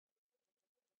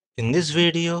In this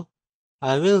video,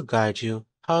 I will guide you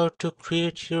how to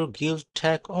create your guild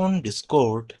tag on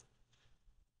Discord.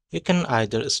 You can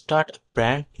either start a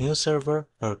brand new server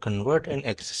or convert an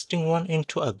existing one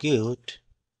into a guild.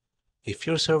 If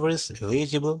your server is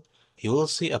eligible, you will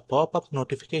see a pop-up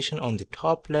notification on the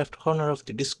top left corner of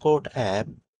the Discord app.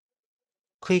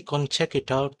 Click on Check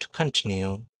It Out to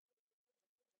continue.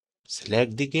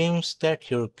 Select the games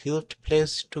that your guild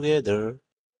plays together.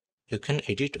 You can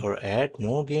edit or add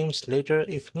more games later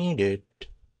if needed.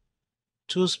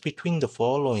 Choose between the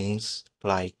followings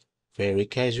like very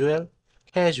casual,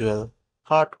 casual,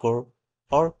 hardcore,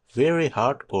 or very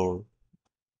hardcore.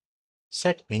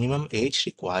 Set minimum age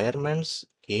requirements,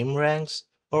 game ranks,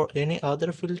 or any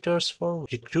other filters for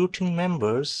recruiting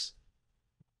members.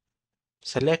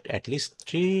 Select at least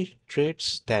 3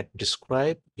 traits that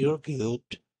describe your guild.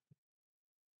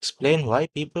 Explain why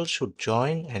people should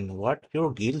join and what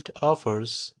your guild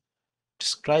offers.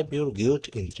 Describe your guild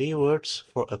in 3 words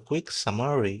for a quick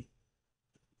summary.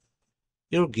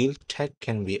 Your guild tag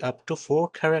can be up to 4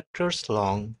 characters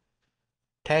long.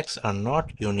 Tags are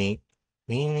not unique,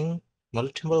 meaning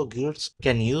multiple guilds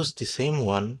can use the same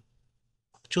one.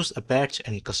 Choose a badge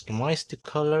and customize the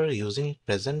color using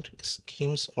present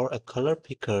schemes or a color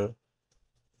picker.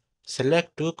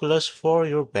 Select 2 colors for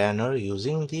your banner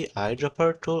using the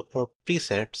eyedropper tool or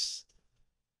presets.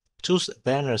 Choose a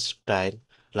banner style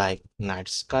like night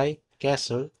sky,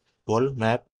 castle, world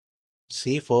map,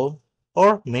 seafoam,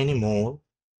 or many more.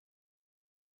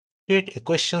 Create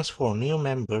questions for new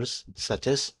members such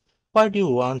as why do you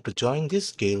want to join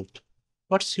this guild?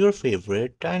 What's your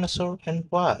favorite dinosaur and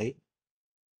why?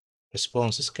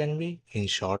 Responses can be in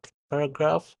short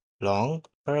paragraph, long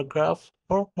paragraph,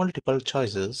 or multiple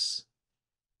choices.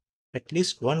 At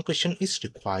least one question is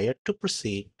required to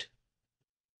proceed.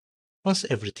 Once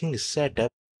everything is set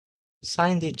up,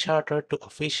 sign the charter to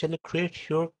officially create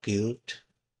your guild.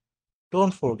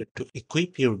 Don't forget to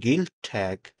equip your guild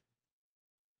tag.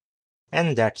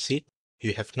 And that's it.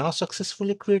 You have now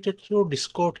successfully created your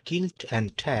Discord guild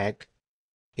and tag.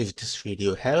 If this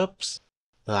video helps,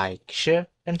 like, share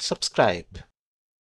and subscribe.